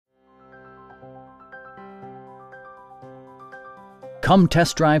Come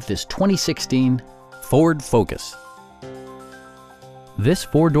test drive this 2016 Ford Focus. This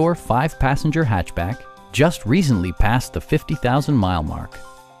four-door, five-passenger hatchback just recently passed the 50,000-mile mark.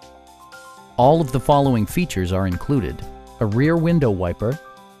 All of the following features are included: a rear window wiper,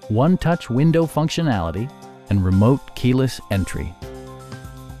 one-touch window functionality, and remote keyless entry.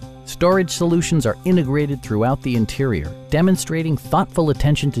 Storage solutions are integrated throughout the interior, demonstrating thoughtful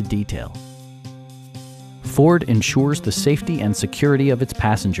attention to detail. Ford ensures the safety and security of its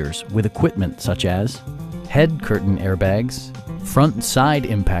passengers with equipment such as head curtain airbags, front and side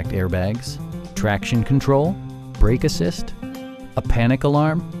impact airbags, traction control, brake assist, a panic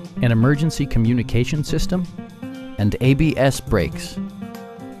alarm, an emergency communication system, and ABS brakes.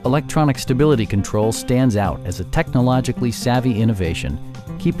 Electronic stability control stands out as a technologically savvy innovation,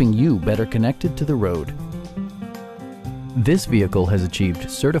 keeping you better connected to the road. This vehicle has achieved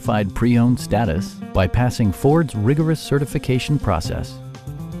certified pre-owned status by passing Ford's rigorous certification process.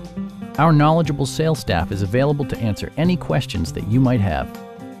 Our knowledgeable sales staff is available to answer any questions that you might have.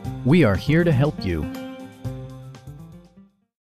 We are here to help you.